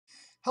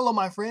Hello,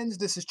 my friends.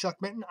 This is Chuck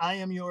Minton. I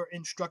am your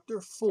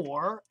instructor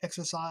for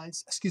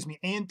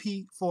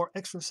A&P for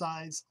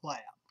Exercise Lab.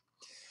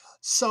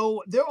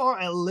 So there are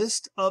a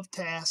list of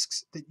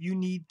tasks that you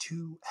need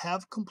to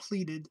have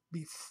completed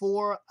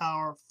before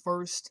our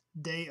first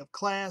day of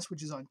class,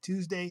 which is on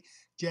Tuesday,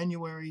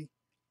 January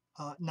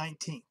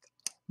 19th.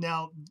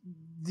 Now,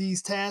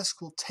 these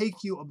tasks will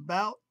take you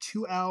about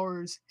 2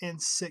 hours and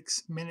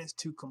 6 minutes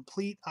to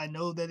complete. I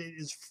know that it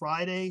is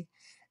Friday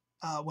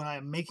when I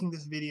am making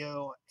this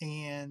video,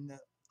 and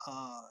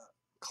uh,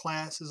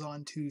 class is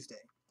on Tuesday.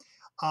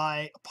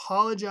 I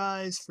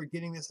apologize for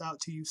getting this out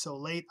to you so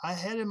late. I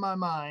had in my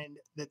mind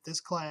that this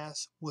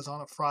class was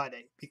on a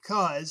Friday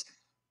because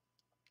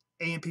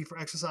A&P for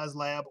Exercise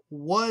Lab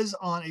was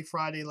on a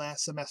Friday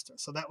last semester.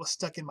 So that was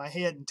stuck in my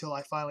head until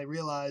I finally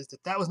realized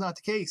that that was not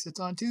the case. It's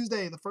on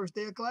Tuesday, the first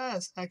day of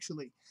class,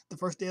 actually, the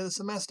first day of the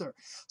semester.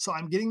 So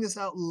I'm getting this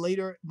out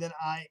later than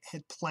I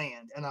had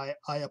planned, and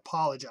I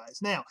apologize.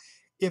 Now,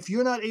 if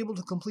you're not able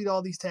to complete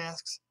all these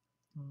tasks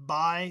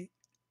by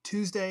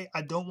Tuesday,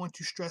 I don't want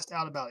you stressed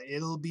out about it.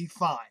 It'll be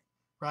fine,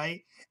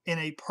 right? In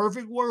a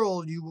perfect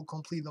world, you will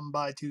complete them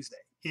by Tuesday.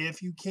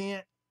 If you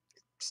can't,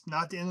 it's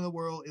not the end of the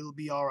world. It'll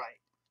be all right.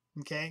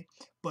 Okay,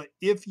 but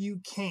if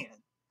you can,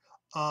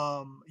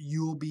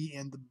 you'll be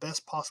in the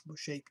best possible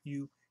shape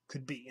you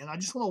could be. And I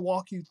just want to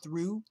walk you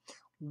through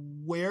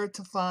where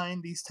to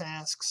find these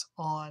tasks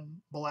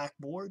on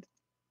Blackboard,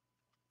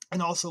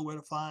 and also where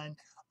to find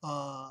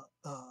uh,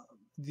 uh,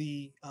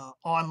 the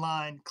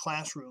online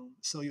classroom,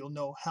 so you'll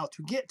know how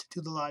to get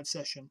to the live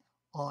session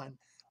on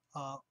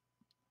uh,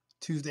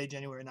 Tuesday,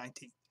 January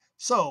 19th.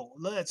 So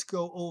let's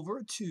go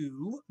over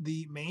to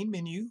the main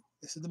menu.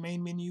 This is the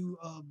main menu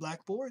of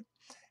Blackboard,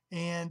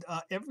 and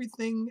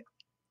everything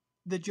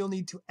that you'll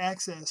need to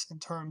access in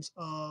terms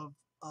of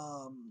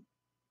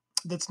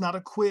that's not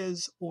a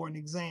quiz or an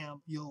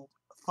exam, you'll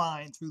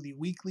find through the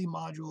weekly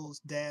modules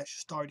dash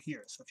start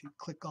here. So if you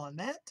click on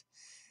that,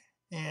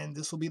 and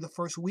this will be the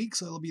first week,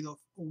 so it'll be the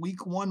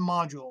week 1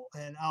 module,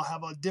 and I'll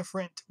have a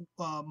different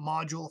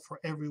module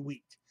for every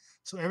week.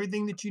 So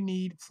everything that you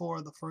need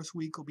for the first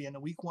week will be in the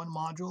week 1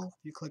 module.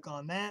 If you click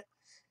on that,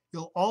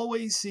 you'll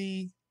always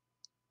see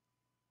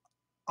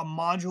a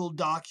module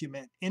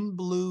document in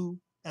blue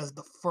as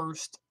the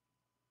first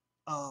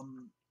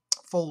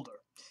folder.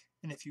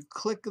 And if you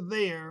click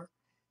there,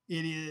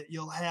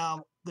 you'll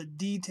have the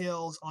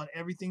details on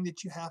everything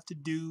that you have to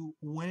do,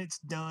 when it's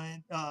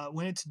done,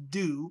 when it's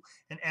due,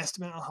 an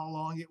estimate on how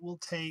long it will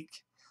take,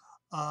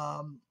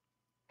 um,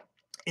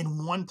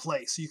 in one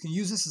place. So you can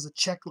use this as a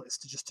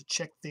checklist just to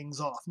check things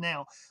off.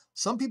 Now,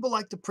 some people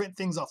like to print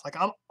things off. Like,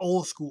 I'm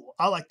old school.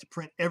 I like to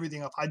print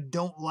everything off. I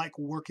don't like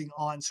working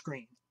on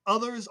screen.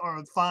 Others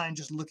are fine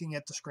just looking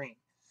at the screen,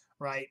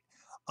 right?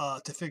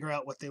 To figure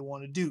out what they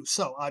want to do.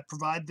 So I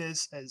provide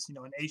this as,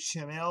 an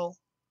HTML,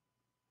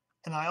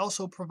 and I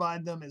also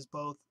provide them as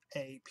both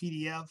a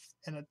PDF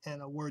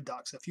and a Word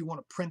doc. So if you want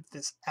to print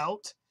this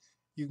out,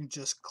 you can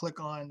just click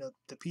on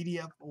the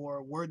PDF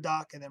or Word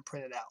doc and then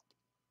print it out.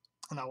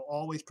 And I will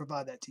always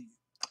provide that to you.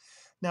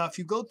 Now, if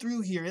you go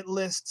through here, it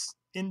lists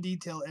in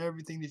detail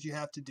everything that you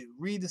have to do.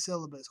 Read the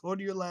syllabus,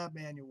 order your lab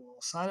manual,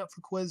 sign up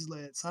for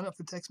Quizlet, sign up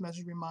for text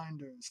message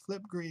reminders,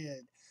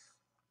 Flipgrid,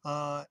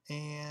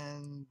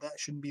 and that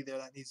shouldn't be there.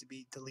 That needs to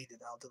be deleted.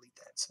 I'll delete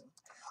that soon.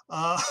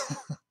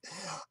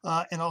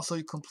 And also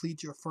you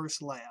complete your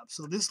first lab.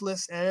 So this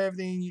lists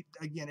everything,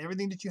 again,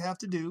 everything that you have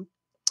to do,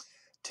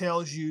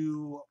 tells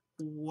you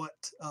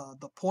what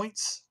the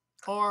points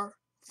are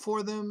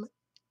for them,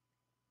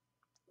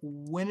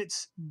 when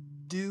it's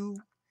due,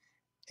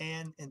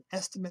 and an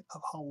estimate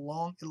of how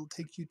long it'll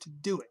take you to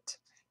do it.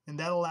 And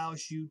that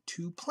allows you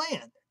to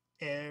plan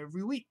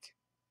every week.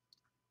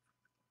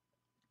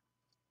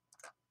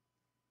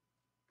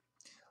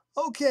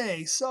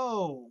 Okay,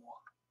 so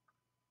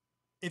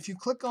if you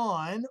click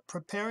on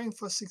Preparing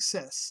for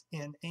Success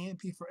in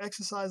A&P for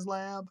Exercise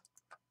Lab,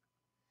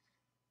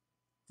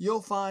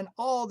 you'll find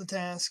all the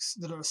tasks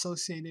that are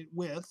associated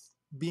with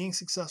being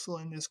successful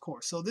in this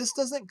course. So this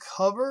doesn't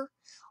cover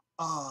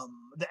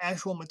the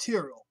actual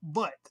material,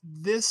 but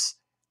these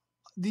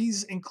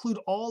include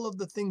all of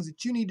the things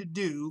that you need to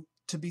do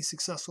to be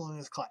successful in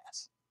this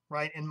class,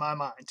 right? In my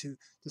mind,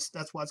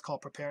 that's why it's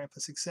called Preparing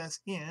for Success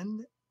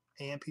in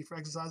A&P for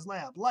Exercise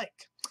Lab.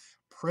 Like,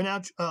 print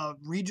out,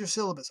 read your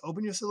syllabus,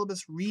 open your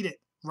syllabus, read it,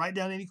 write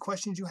down any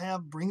questions you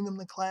have, bring them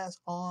to class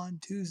on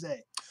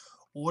Tuesday.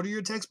 Order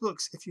your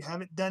textbooks if you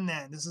haven't done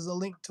that. This is a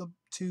link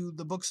to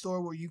the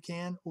bookstore where you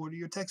can order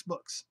your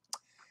textbooks.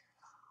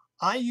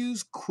 I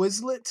use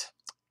Quizlet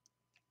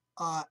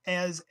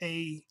as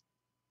a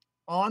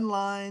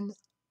online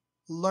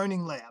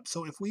learning lab.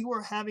 So if we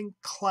were having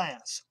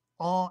class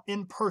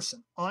in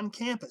person on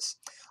campus,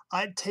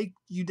 I'd take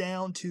you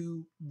down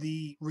to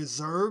the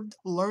reserved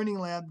learning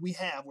lab we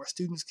have, where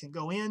students can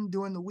go in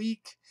during the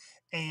week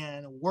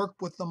and work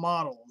with the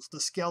models,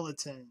 the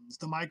skeletons,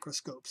 the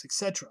microscopes,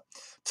 etc.,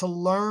 to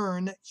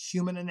learn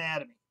human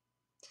anatomy.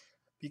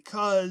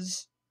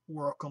 Because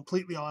we're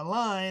completely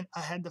online, I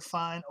had to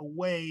find a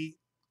way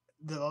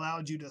that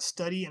allowed you to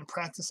study and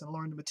practice and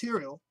learn the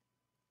material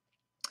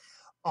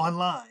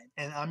online,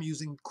 and I'm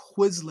using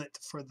Quizlet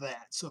for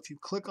that. So if you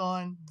click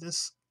on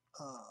this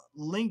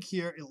link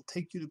here, it'll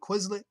take you to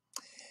Quizlet,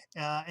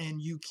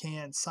 and you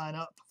can sign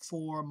up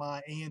for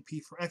my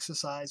A&P for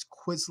Exercise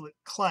Quizlet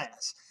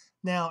class.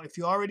 Now, if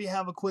you already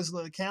have a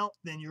Quizlet account,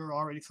 then you're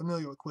already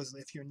familiar with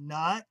Quizlet. If you're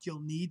not, you'll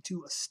need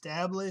to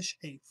establish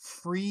a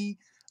free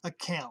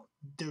account.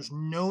 There's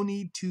no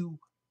need to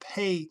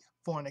pay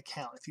for an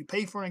account. If you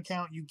pay for an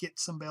account, you get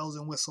some bells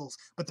and whistles,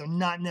 but they're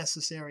not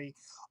necessary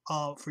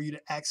for you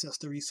to access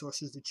the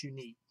resources that you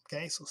need.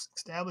 Okay, so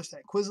establish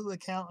that Quizlet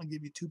account. I'll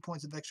give you 2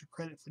 points of extra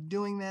credit for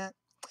doing that.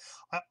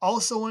 I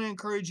also want to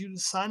encourage you to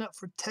sign up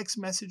for text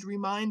message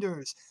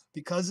reminders.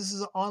 Because this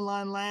is an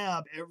online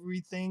lab,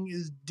 everything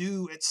is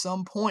due at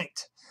some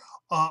point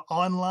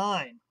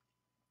online.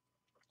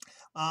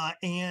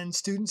 And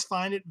students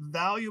find it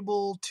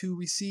valuable to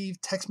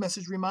receive text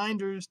message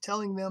reminders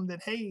telling them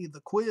that, hey,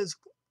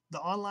 the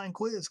online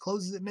quiz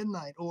closes at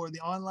midnight, or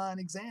the online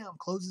exam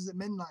closes at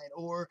midnight,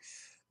 or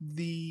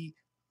the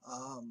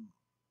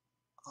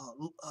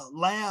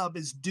lab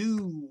is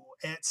due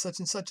at such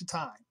and such a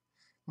time.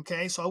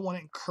 Okay, so I want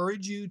to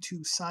encourage you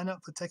to sign up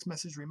for text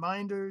message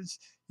reminders.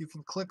 You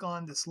can click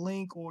on this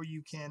link, or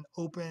you can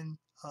open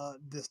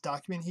this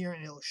document here,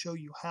 and it'll show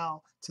you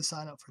how to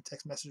sign up for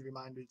text message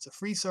reminders. It's a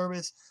free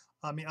service.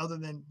 I mean, other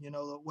than, you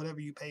know, whatever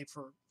you pay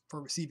for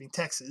receiving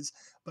texts,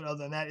 but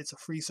other than that, it's a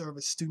free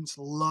service. Students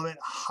love it.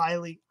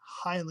 Highly,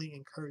 highly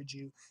encourage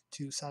you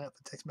to sign up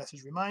for text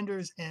message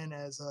reminders. And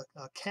as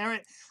a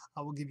carrot,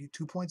 I will give you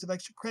 2 points of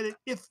extra credit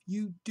if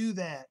you do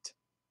that.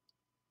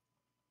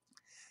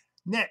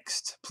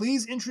 Next,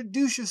 please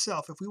introduce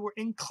yourself. If we were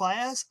in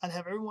class, I'd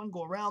have everyone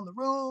go around the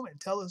room and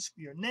tell us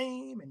your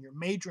name and your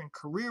major and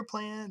career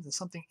plans and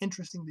something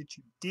interesting that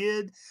you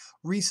did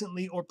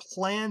recently or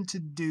plan to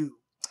do.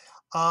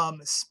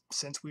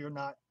 Since we are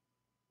not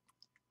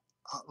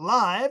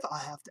live, I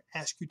have to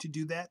ask you to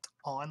do that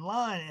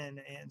online.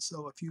 And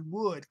so if you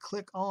would,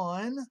 click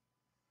on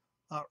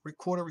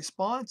record a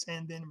response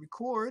and then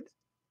record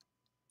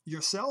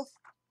yourself,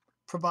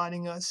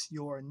 providing us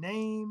your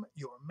name,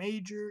 your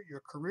major,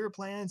 your career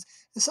plans,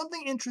 and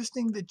something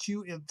interesting that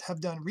you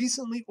have done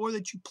recently or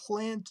that you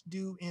plan to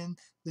do in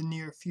the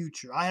near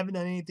future. I haven't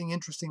done anything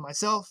interesting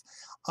myself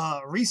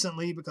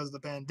recently because of the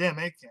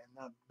pandemic,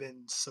 and I've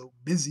been so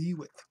busy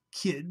with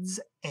kids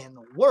and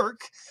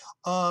work,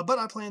 but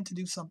I plan to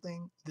do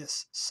something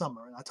this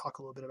summer, and I talk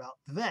a little bit about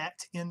that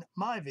in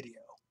my video.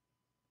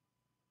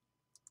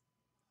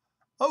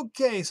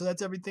 Okay, so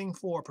that's everything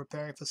for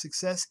preparing for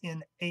success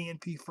in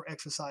A&P for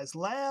Exercise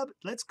Lab.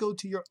 Let's go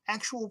to your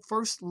actual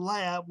first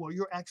lab where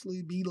you'll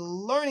actually be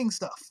learning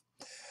stuff.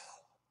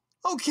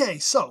 Okay,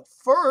 so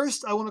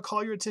first I want to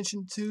call your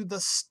attention to the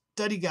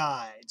study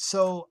guide.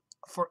 So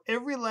for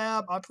every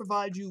lab, I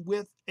provide you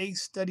with a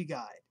study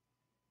guide.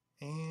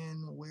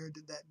 And where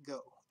did that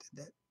go?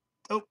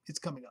 Oh, it's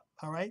coming up.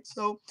 All right,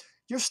 so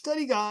your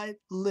study guide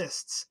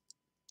lists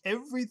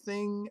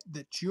everything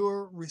that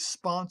you're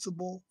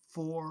responsible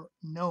for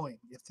knowing,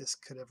 if this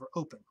could ever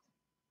open.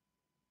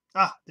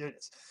 There it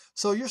is.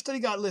 So your study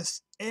guide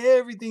lists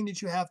everything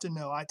that you have to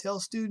know. I tell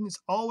students,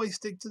 always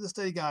stick to the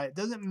study guide. It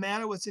doesn't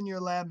matter what's in your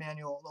lab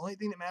manual. The only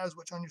thing that matters is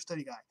what's on your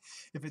study guide.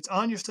 If it's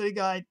on your study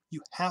guide,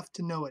 you have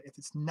to know it. If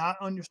it's not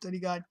on your study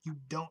guide, you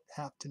don't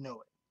have to know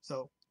it.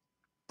 So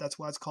that's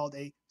why it's called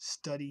a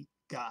study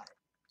guide.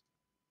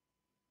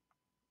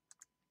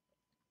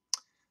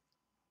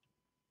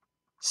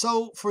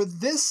 So for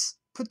this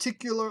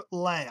particular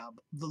lab,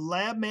 the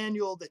lab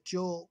manual that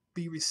you'll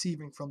be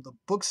receiving from the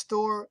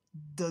bookstore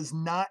does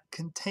not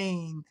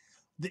contain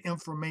the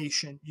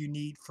information you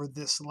need for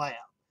this lab.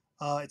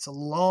 It's a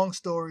long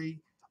story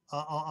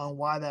on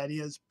why that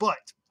is,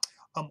 but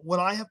what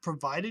I have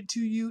provided to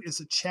you is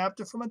a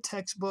chapter from a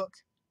textbook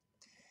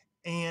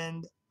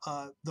and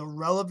the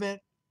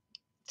relevant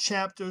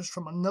chapters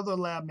from another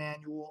lab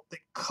manual that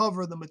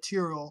cover the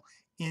material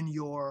in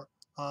your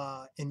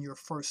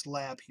first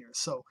lab here.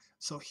 So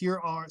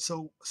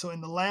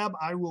in the lab,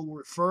 I will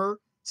refer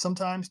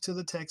sometimes to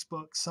the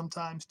textbook,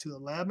 sometimes to the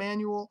lab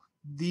manual.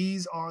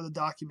 These are the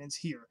documents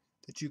here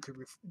that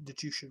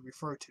you should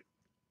refer to.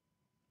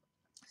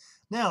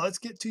 Now let's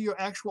get to your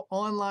actual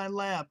online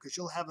lab, because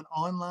you'll have an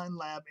online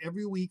lab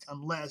every week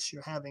unless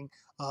you're having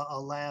a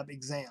lab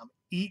exam.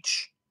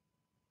 Each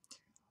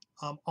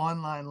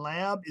online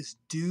lab is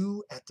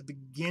due at the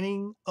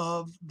beginning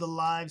of the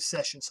live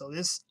session. So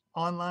this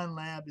online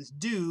lab is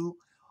due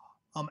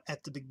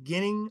at the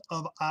beginning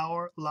of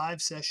our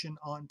live session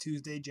on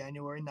Tuesday,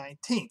 January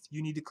 19th.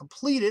 You need to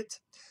complete it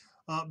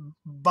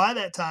by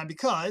that time,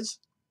 because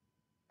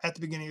at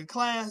the beginning of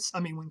class,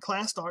 when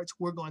class starts,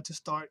 we're going to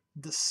start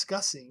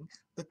discussing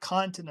the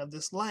content of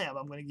this lab.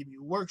 I'm going to give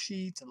you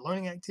worksheets and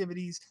learning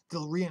activities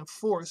that'll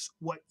reinforce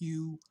what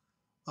you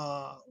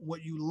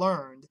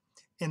learned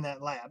in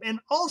that lab. And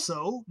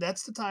also,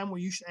 that's the time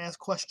where you should ask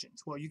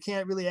questions. Well, you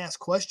can't really ask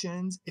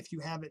questions if you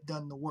haven't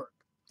done the work.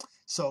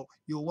 So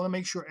you'll want to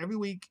make sure every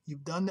week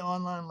you've done the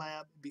online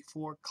lab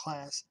before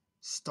class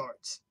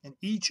starts, and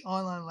each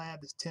online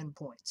lab is 10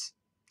 points.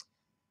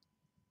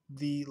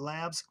 The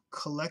labs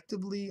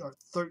collectively are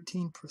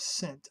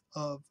 13%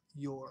 of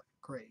your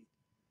grade.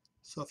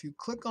 So if you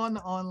click on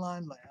the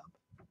online lab,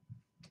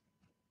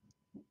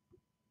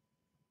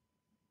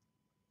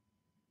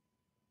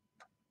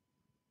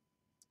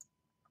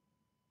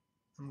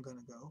 I'm going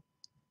to go,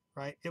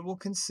 right? It will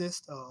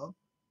consist of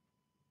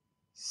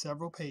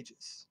several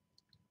pages.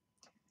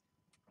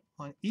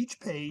 On each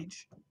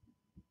page,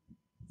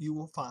 you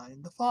will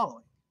find the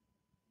following.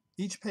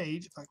 Each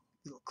page, if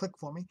it'll click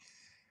for me,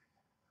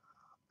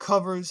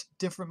 covers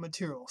different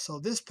material. So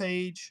this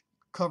page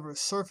covers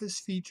surface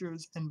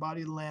features and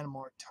body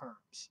landmark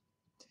terms.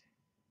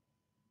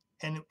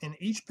 And in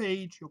each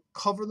page, you'll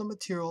cover the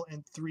material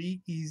in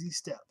 3 easy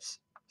steps.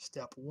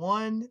 Step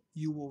 1,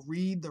 you will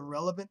read the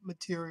relevant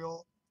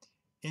material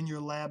in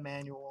your lab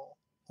manual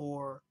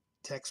or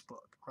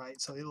textbook, right?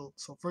 So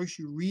first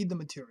you read the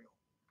material.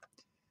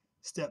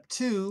 Step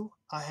 2,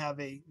 I have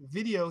a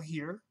video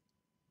here,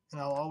 and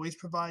I'll always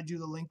provide you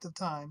the length of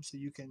time so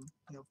you can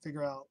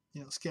figure out,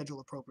 schedule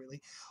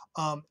appropriately.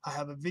 I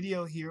have a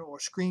video here, or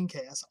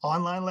screencast,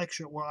 online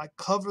lecture, where I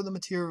cover the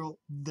material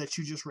that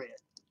you just read.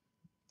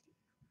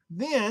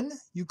 Then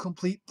you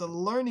complete the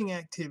learning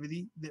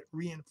activity that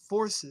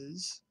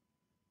reinforces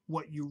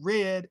what you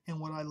read and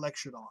what I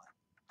lectured on.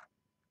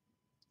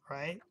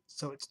 Right?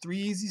 So it's 3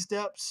 easy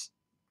steps.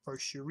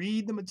 First you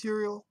read the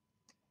material,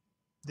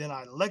 then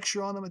I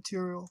lecture on the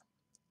material,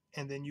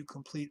 and then you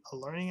complete a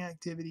learning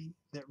activity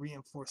that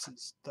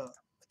reinforces the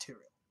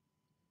material.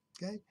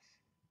 Okay?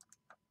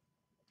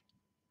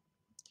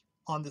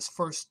 On this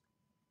first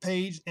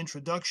page,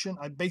 introduction,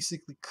 I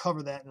basically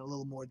cover that in a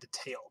little more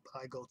detail,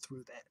 but I go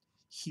through that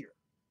here.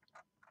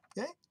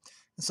 Okay?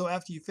 And so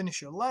after you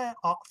finish your lab,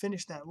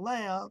 finish that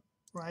lab,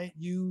 right?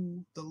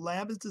 The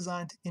lab is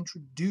designed to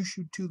introduce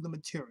you to the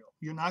material.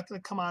 You're not going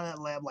to come out of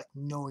that lab like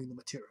knowing the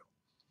material.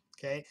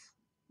 Okay?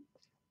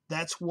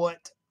 That's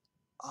what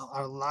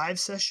our live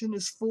session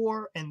is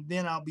for, and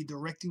then I'll be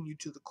directing you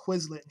to the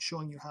Quizlet and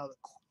showing you how to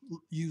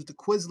use the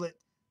Quizlet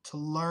to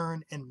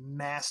learn and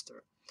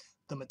master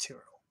the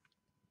material.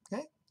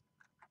 Okay?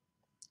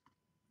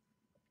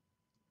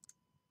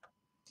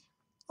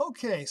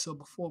 Okay, so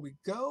before we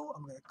go,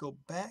 I'm going to go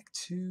back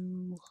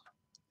to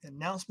the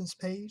announcements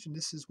page, and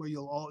this is where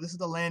this is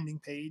the landing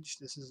page.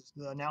 This is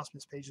the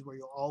announcements page, is where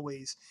you'll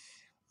always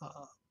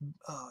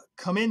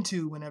come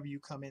into whenever you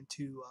come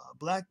into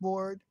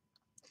Blackboard.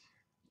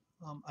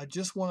 I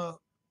just want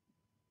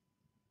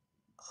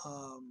to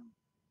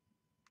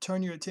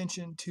turn your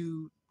attention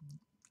to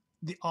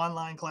the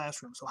online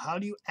classroom. So how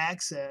do you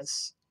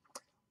access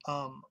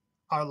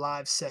our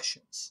live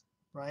sessions,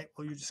 right?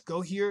 Well, you just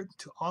go here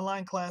to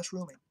online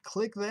classroom and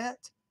click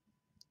that,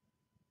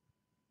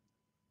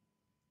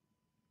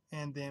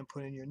 and then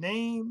put in your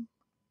name,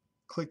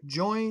 click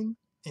join,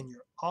 and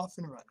you're off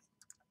and running.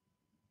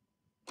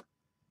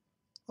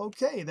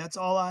 Okay, that's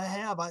all I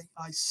have. I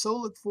so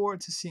look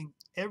forward to seeing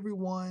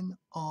everyone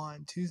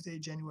on Tuesday,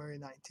 January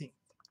 19th.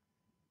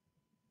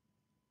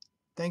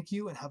 Thank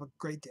you and have a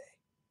great day.